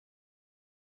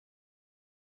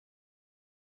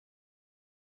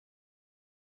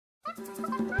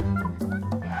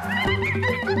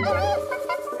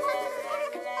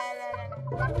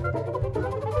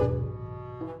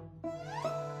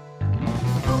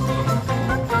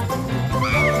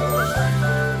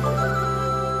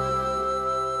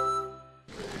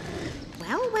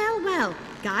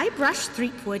Guybrush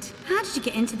Threepwood, how did you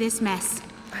get into this mess?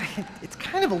 It's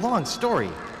kind of a long story.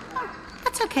 Oh,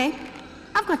 that's okay.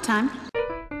 I've got time.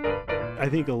 I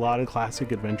think a lot of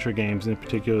classic adventure games, in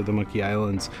particular the Monkey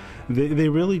Islands, they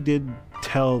really did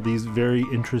tell these very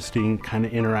interesting kind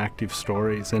of interactive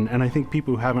stories. And I think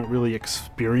people who haven't really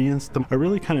experienced them are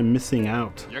really kind of missing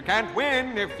out. You can't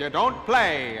win if you don't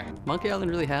play. Monkey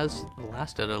Island really has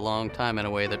lasted a long time in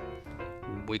a way that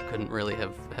we couldn't really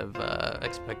have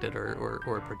expected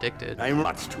or predicted. I'm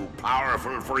much too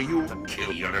powerful for you to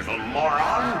kill, you little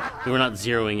moron! We were not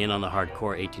zeroing in on the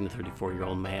hardcore 18 to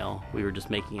 34-year-old male. We were just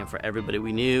making them for everybody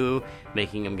we knew,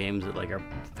 making them games that like our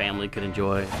family could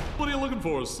enjoy. What are you looking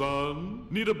for, son?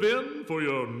 Need a bin for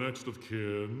your next of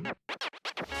kin?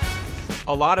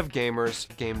 A lot of gamers,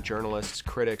 game journalists,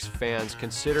 critics, fans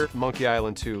consider Monkey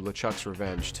Island 2: LeChuck's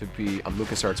Revenge to be a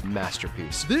LucasArts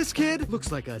masterpiece. This kid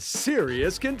looks like a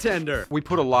serious contender. We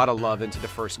put a lot of love into the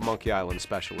first Monkey Island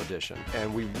Special Edition,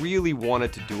 and we really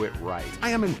wanted to do it right.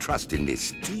 I am entrusting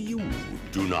this to you.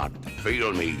 Do not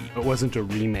fail me. It wasn't a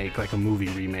remake, like a movie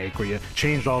remake, where you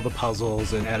changed all the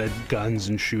puzzles and added guns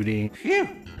and shooting. Phew,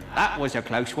 that was a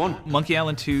close one. Monkey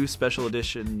Island 2 Special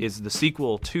Edition is the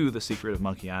sequel to The Secret of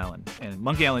Monkey Island. And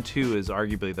Monkey Island 2 is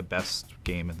arguably the best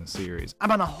game in the series.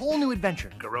 I'm on a whole new adventure.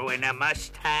 Growing a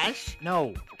mustache?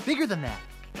 No, bigger than that.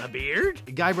 A beard?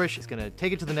 Guybrush is gonna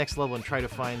take it to the next level and try to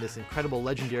find this incredible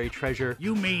legendary treasure.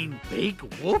 You mean Big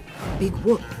Whoop? Big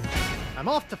Whoop. I'm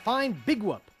off to find Big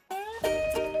Whoop.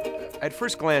 At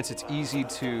first glance, it's easy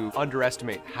to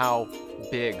underestimate how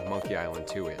big Monkey Island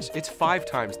 2 is. It's 5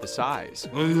 times the size.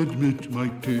 I admit my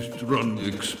tastes run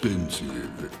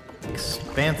expensive.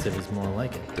 Expansive is more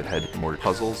like it. It had more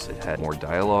puzzles, it had more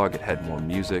dialogue, it had more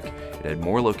music, it had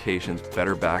more locations,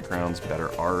 better backgrounds,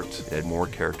 better art, it had more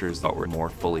characters that were more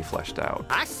fully fleshed out.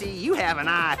 I see you have an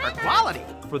eye for quality.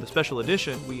 For the Special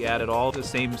Edition, we added all the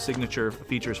same signature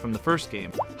features from the first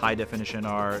game. High definition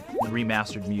art,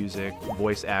 remastered music,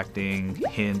 voice acting,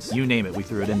 hints, you name it, we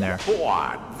threw it in there.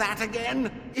 What? That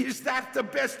again? Is that the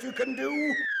best you can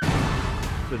do?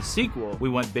 For the sequel, we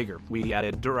went bigger. We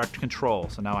added direct control,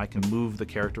 so now I can move the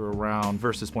character around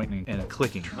versus pointing and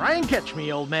clicking. Try and catch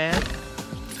me, old man.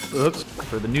 Oops.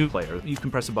 For the new player, you can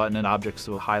press a button and objects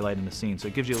will highlight in the scene, so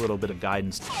it gives you a little bit of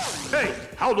guidance. Hey,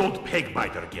 how'd old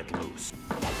Pegbiter get loose?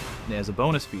 And as a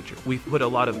bonus feature, we put a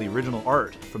lot of the original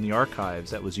art from the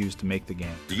archives that was used to make the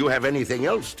game. Do you have anything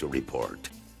else to report?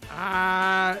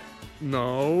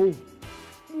 No.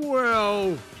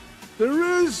 Well,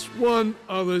 there is one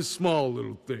other small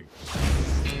little thing.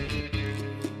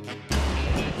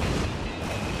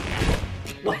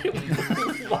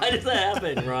 Why does that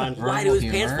happen, Ron? Why do his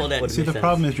pants fall down? See, the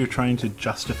problem is you're trying to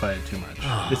justify it too much.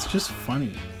 It's just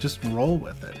funny. Just roll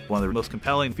with it. One of the most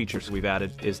compelling features we've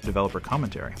added is developer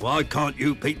commentary. Why can't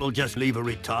you people just leave a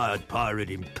retired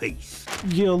pirate in peace?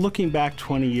 You know, looking back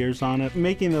 20 years on it,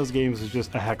 making those games is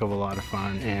just a heck of a lot of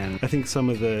fun. And I think some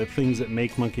of the things that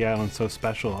make Monkey Island so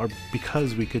special are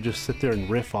because we could just sit there and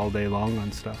riff all day long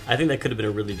on stuff. I think that could have been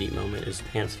a really deep moment. His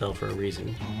pants fell for a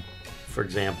reason. For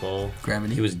example,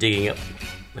 Gravity. He was digging up.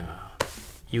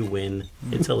 You win.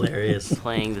 It's hilarious.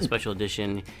 Playing the special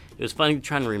edition, it was funny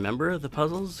trying to remember the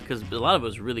puzzles because a lot of it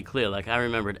was really clear. Like I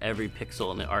remembered every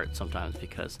pixel in the art sometimes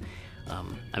because I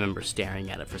remember staring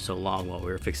at it for so long while we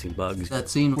were fixing bugs. That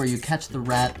scene where you catch the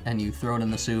rat and you throw it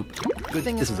in the soup. Good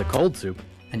thing this is a cold soup.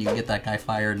 And you get that guy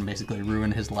fired and basically ruin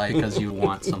his life because you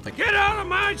want something. Get out of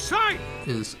my sight!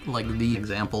 Is like the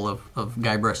example of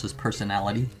Guybrush's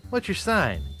personality. What's your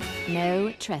sign?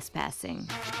 No trespassing.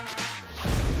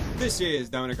 This is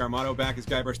Dominic Armato back as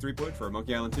Guybrush Threepwood for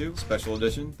Monkey Island 2 Special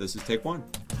Edition. This is take 1.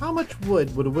 How much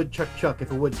wood would a woodchuck chuck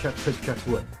if a woodchuck could chuck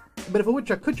wood? But if a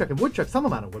woodchuck could chuck, if a woodchuck some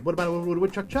amount of wood, what about would a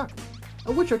woodchuck chuck?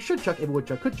 A woodchuck should chuck if a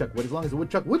woodchuck could chuck wood, as long as a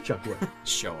woodchuck would chuck wood.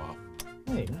 Show off.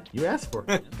 Hey, you asked for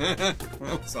it.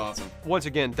 That's awesome. Once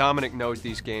again, Dominic knows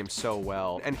these games so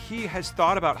well, and he has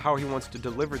thought about how he wants to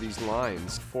deliver these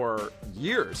lines for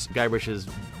years. Guybrush is,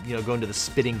 going to the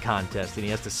spitting contest, and he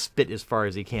has to spit as far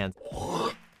as he can.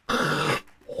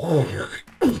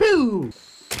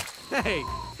 Hey,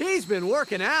 he's been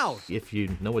working out. If you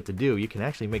know what to do, you can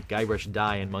actually make Guybrush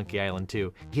die in Monkey Island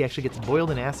 2. He actually gets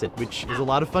boiled in acid, which is a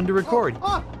lot of fun to record.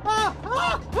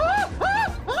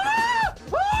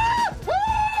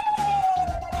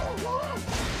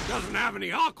 Doesn't have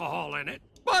any alcohol in it,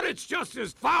 but it's just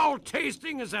as foul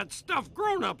tasting as that stuff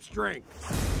grown-ups drink.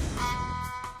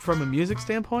 From a music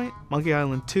standpoint, Monkey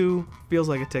Island 2 feels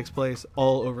like it takes place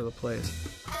all over the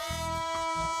place.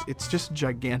 It's just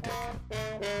gigantic.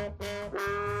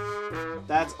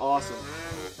 That's awesome.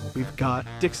 We've got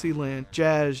Dixieland,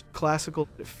 jazz, classical.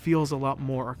 It feels a lot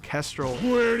more orchestral.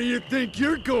 Where do you think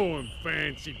you're going,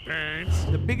 fancy pants?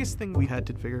 The biggest thing we had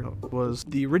to figure out was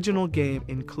the original game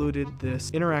included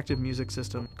this interactive music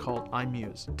system called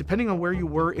iMuse. Depending on where you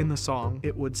were in the song,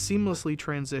 it would seamlessly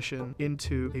transition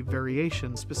into a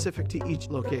variation specific to each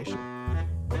location.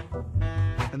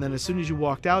 And then as soon as you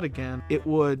walked out again, it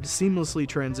would seamlessly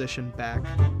transition back.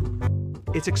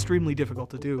 It's extremely difficult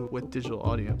to do with digital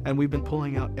audio, and we've been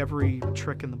pulling out every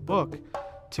trick in the book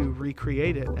to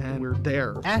recreate it, and we're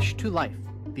there. Ash to Life,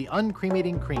 the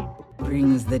uncremating cream.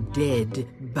 Brings the dead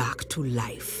back to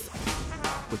life.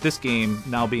 With this game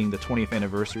now being the 20th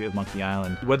anniversary of Monkey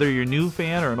Island, whether you're a new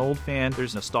fan or an old fan,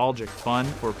 there's nostalgic fun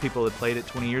for people that played it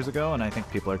 20 years ago, and I think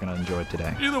people are going to enjoy it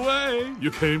today. Either way, you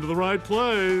came to the right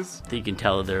place. You can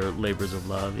tell they're labors of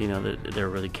love, you know, that they're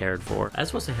really cared for. I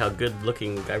just want to say how good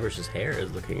looking Guybrush's hair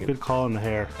is looking. Good call on the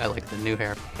hair. I like the new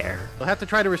hair. You'll have to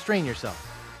try to restrain yourself.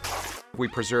 We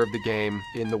preserve the game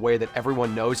in the way that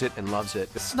everyone knows it and loves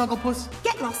it. Snugglepuss,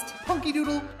 Get lost. Punky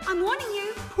Doodle, I'm warning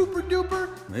you. Pooper Duper.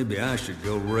 Maybe I should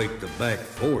go rake the back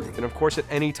 40. And of course, at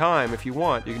any time, if you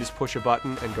want, you can just push a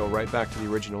button and go right back to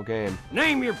the original game.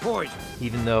 Name your poison.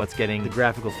 Even though it's getting the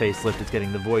graphical facelift, it's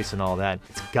getting the voice and all that,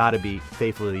 it's got to be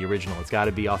faithful to the original. It's got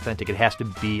to be authentic. It has to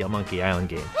be a Monkey Island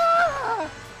game. Ah!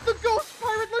 The Ghost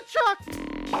Pirate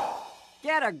LeChuck!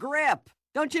 Get a grip.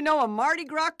 Don't you know a Mardi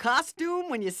Gras costume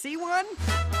when you see one?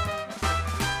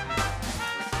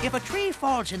 If a tree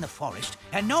falls in the forest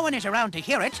and no one is around to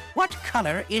hear it, what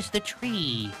color is the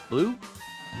tree? Blue?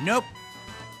 Nope.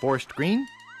 Forest green?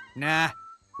 Nah.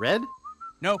 Red?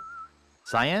 Nope.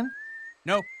 Cyan?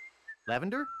 Nope.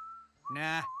 Lavender?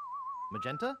 Nah.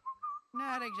 Magenta?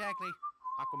 Not exactly.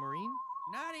 Aquamarine?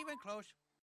 Not even close.